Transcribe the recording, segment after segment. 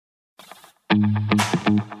Hello,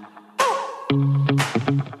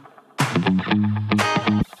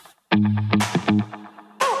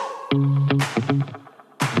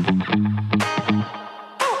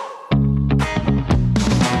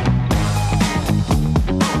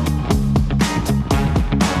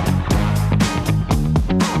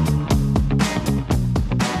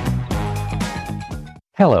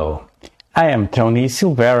 I am Tony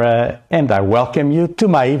Silveira and I welcome you to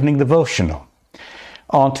my evening devotional.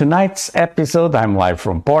 On tonight's episode, I'm live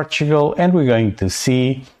from Portugal and we're going to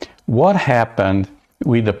see what happened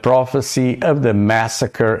with the prophecy of the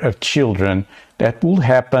massacre of children that will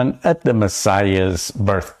happen at the Messiah's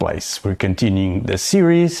birthplace. We're continuing the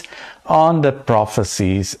series on the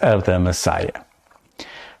prophecies of the Messiah.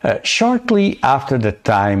 Shortly after the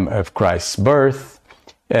time of Christ's birth,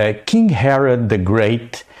 King Herod the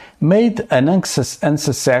Great made an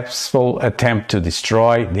unsuccessful attempt to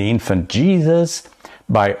destroy the infant Jesus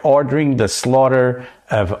by ordering the slaughter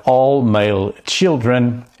of all male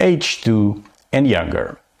children aged 2 and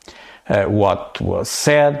younger. What was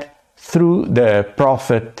said through the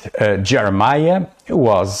prophet Jeremiah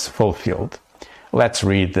was fulfilled. Let's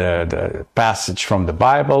read the passage from the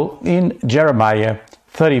Bible in Jeremiah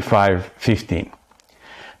 35:15.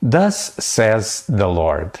 Thus says the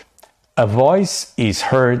Lord, a voice is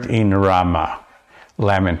heard in Ramah,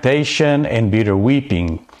 lamentation and bitter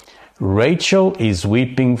weeping. Rachel is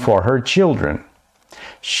weeping for her children.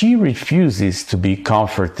 She refuses to be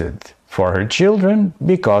comforted for her children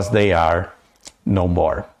because they are no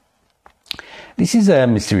more. This is a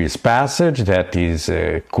mysterious passage that is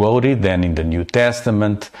quoted then in the New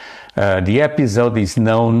Testament. The episode is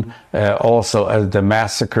known also as the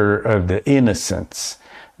massacre of the innocents.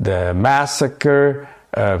 The massacre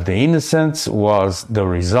of the innocents was the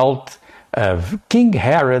result of King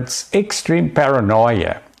Herod's extreme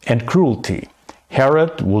paranoia and cruelty.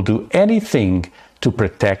 Herod will do anything to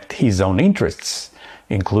protect his own interests,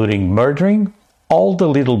 including murdering all the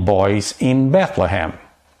little boys in Bethlehem.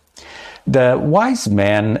 The wise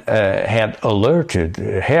men had alerted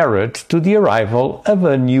Herod to the arrival of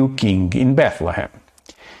a new king in Bethlehem.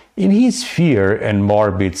 In his fear and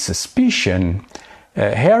morbid suspicion,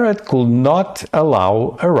 Herod could not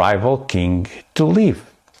allow a rival king to live.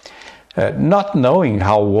 Not knowing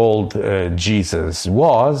how old Jesus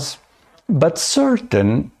was, but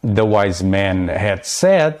certain the wise men had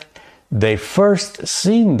said they first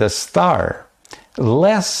seen the star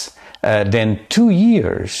less than 2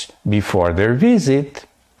 years before their visit,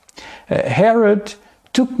 Herod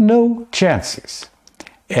took no chances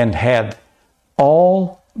and had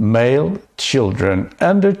all male children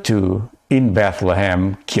under 2 in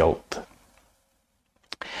Bethlehem killed.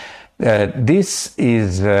 This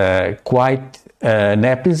is quite an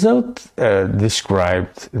episode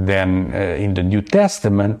described then in the New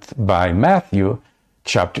Testament by Matthew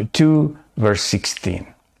chapter 2 verse 16.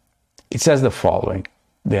 It says the following,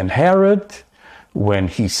 Then Herod, when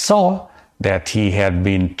he saw that he had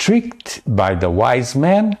been tricked by the wise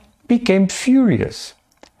men, became furious,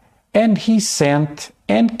 and he sent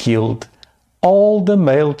and killed all the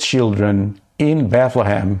male children in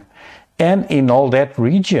Bethlehem and in all that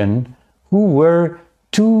region who were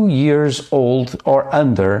 2 years old or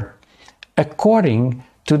under, according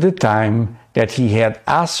to the time that he had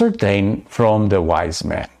ascertained from the wise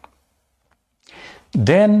men.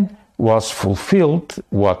 Then was fulfilled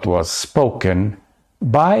what was spoken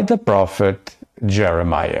by the prophet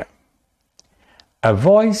Jeremiah. A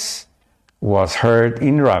voice was heard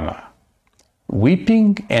in Ramah,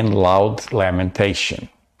 weeping and loud lamentation.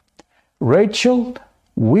 Rachel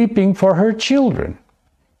weeping for her children.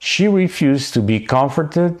 She refused to be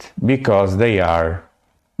comforted because they are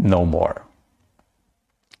no more.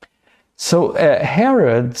 So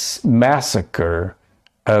Herod's massacre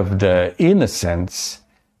of the innocents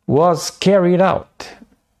was carried out,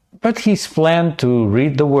 but his plan to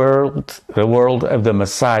rid the world of the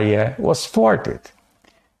Messiah was thwarted.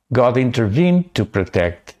 God intervened to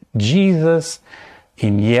protect Jesus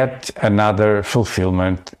in yet another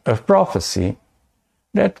fulfillment of prophecy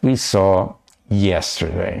that we saw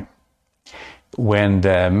yesterday. When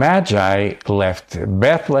the Magi left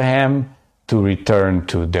Bethlehem to return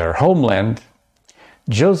to their homeland,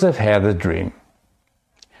 Joseph had a dream.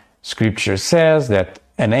 Scripture says that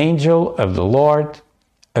an angel of the Lord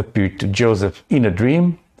appeared to Joseph in a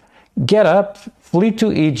dream. Get up, flee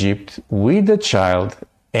to Egypt with the child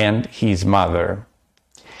and his mother.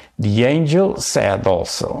 The angel said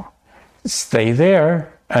also, stay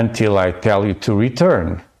there until I tell you to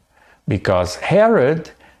return, because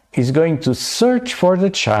Herod is going to search for the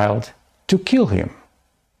child to kill him.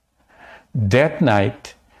 That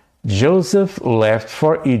night, Joseph left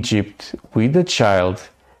for Egypt with the child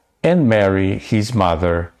and Mary, his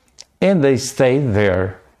mother, and they stayed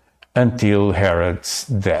there until Herod's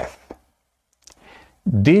death.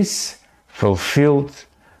 This fulfilled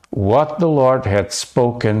what the Lord had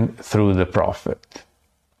spoken through the prophet.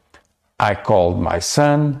 I called my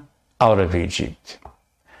son out of Egypt.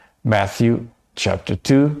 Matthew chapter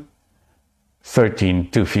 2,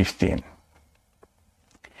 13 to 15.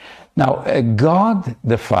 Now, God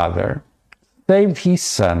the Father saved his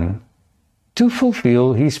Son to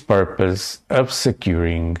fulfill his purpose of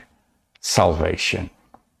securing salvation.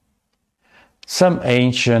 Some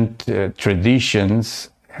ancient traditions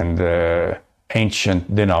and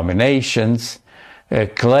ancient denominations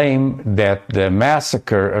claim that the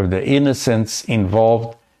massacre of the innocents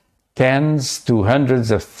involved tens to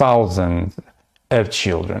hundreds of thousands of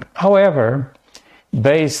children. However,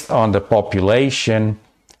 based on the population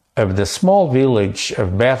of the small village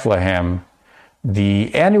of Bethlehem,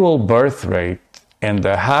 the annual birth rate and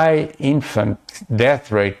the high infant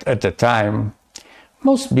death rate at the time,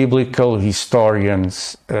 most biblical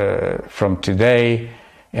historians from today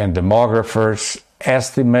and demographers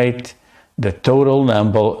estimate the total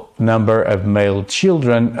number of male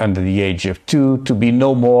children under the age of 2 to be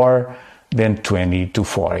no more than 20 to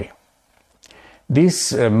 40.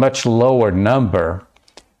 This much lower number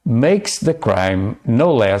makes the crime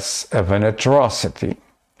no less of an atrocity.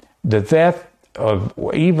 The death of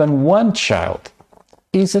even one child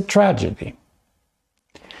is a tragedy.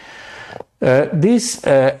 This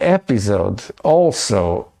episode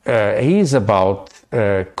also is about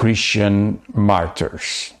Christian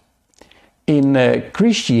martyrs. In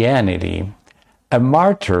Christianity, a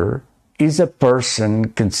martyr is a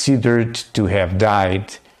person considered to have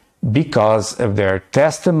died because of their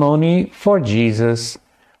testimony for Jesus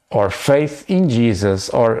or faith in Jesus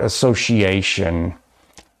or association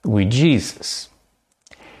with Jesus.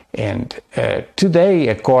 And today,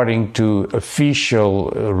 according to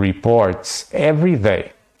official reports, every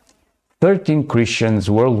day, 13 Christians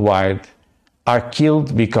worldwide are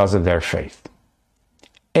killed because of their faith.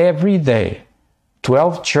 Every day,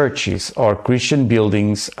 12 churches or Christian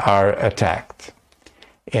buildings are attacked.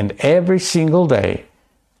 And every single day,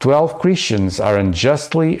 12 Christians are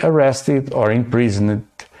unjustly arrested or imprisoned,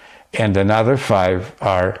 and another 5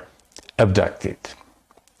 are abducted.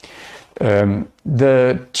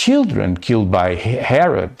 The children killed by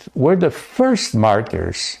Herod were the first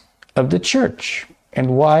martyrs of the church.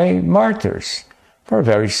 And why martyrs? For a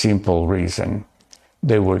very simple reason.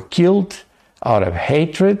 They were killed out of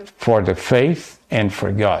hatred for the faith and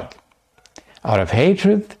for God. Out of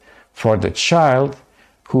hatred for the child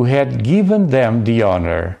who had given them the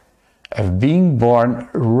honor of being born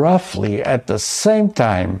roughly at the same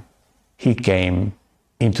time he came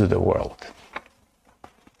into the world.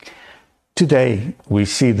 Today, we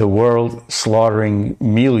see the world slaughtering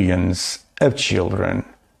millions of children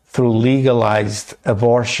through legalized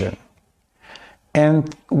abortion.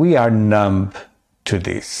 And we are numb to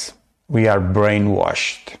this. We are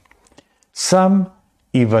brainwashed. Some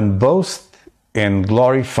even boast and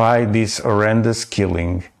glorify this horrendous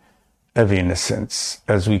killing of innocents,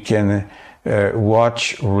 as we can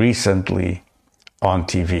watch recently on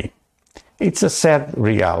TV. It's a sad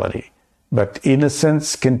reality, but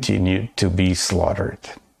innocents continue to be slaughtered.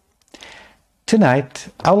 Tonight,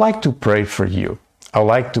 I'd like to pray for you. I'd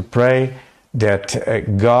like to pray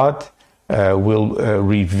that God will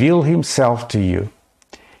reveal himself to you,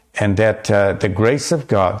 and that the grace of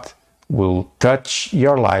God will touch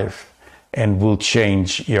your life and will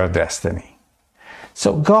change your destiny.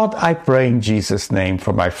 So God, I pray in Jesus' name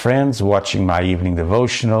for my friends watching my evening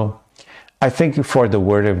devotional. I thank you for the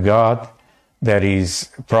Word of God that is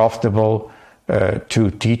profitable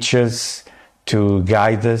to teach us, to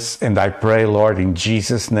guide us. And I pray, Lord, in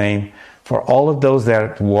Jesus' name, for all of those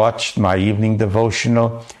that watched my evening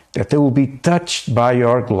devotional, that they will be touched by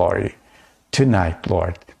your glory tonight,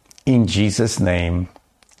 Lord. In Jesus' name,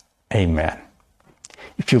 amen.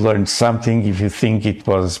 If you learned something, if you think it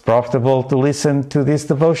was profitable to listen to this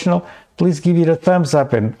devotional, please give it a thumbs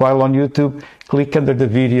up. And while on YouTube, click under the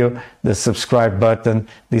video, the subscribe button.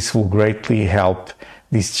 This will greatly help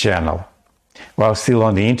this channel. While still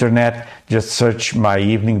on the internet, just search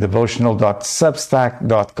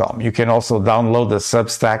myeveningdevotional.substack.com. You can also download the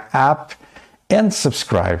Substack app and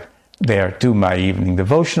subscribe there to My Evening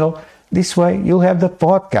Devotional. This way, you'll have the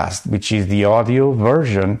podcast, which is the audio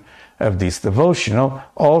version of this devotional,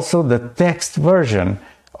 also the text version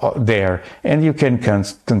there, and you can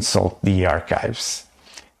consult the archives.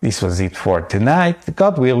 This was it for tonight.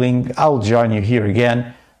 God willing, I'll join you here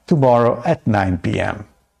again tomorrow at 9 p.m.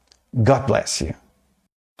 God bless you.